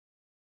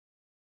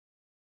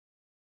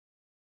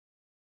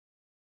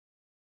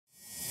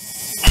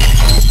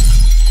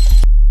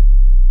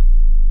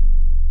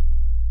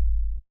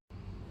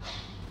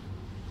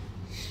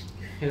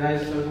Hey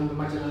guys, welcome to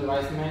my channel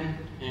Wiseman,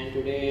 and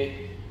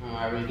today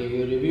I will give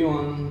you a review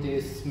on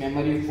this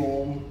memory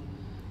foam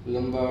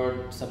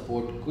lumbar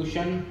support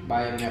cushion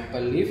by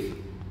Mapple Leaf.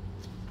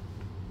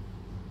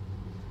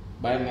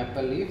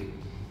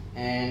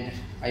 And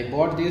I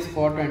bought this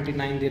for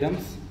 29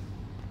 dirhams.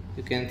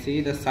 You can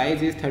see the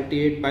size is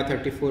 38 by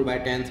 34 by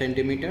 10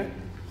 centimeter,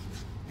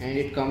 and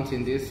it comes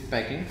in this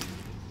packing.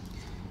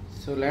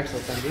 So let's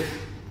open this.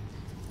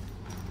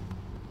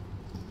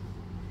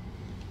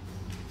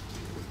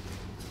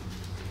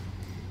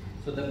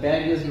 So the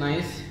bag is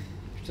nice.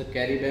 It's a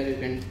carry bag. You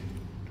can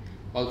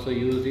also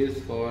use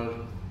this for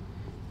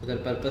other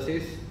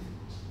purposes.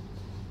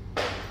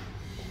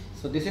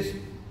 So this is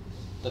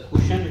the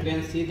cushion. You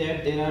can see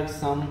that there are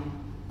some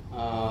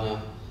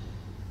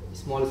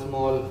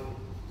small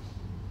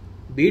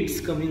beads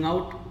coming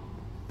out,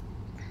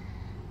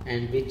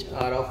 and which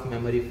are of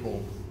memory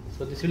foam.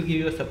 So this will give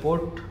you a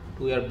support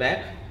to your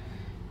back.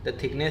 The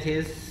thickness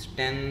is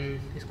 10,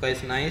 is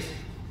quite nice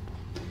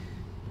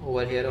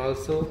over here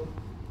also.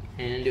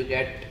 And you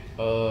get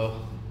a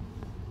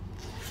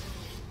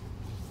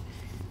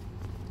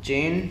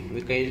chain,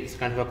 which is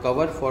kind of a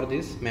cover for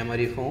this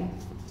memory foam.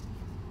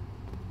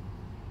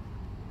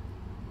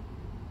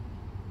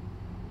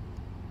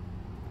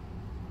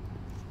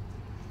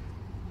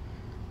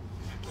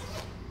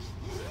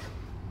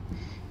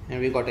 And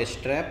we got a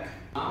strap.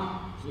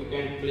 Now you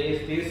can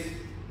place this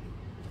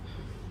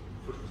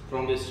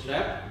from this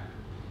strap.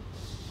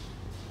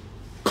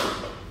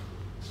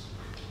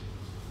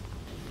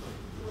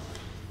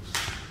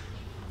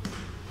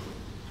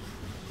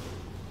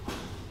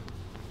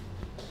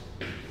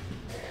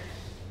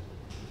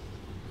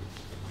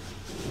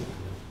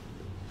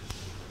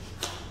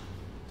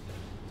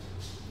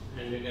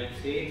 And you can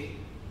see,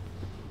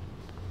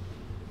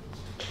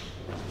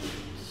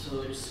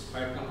 so it's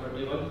quite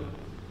comfortable,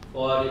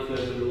 or if you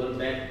have lower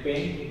back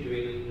pain, it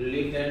will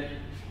relieve that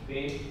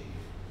pain.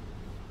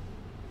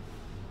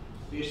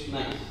 It's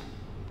nice.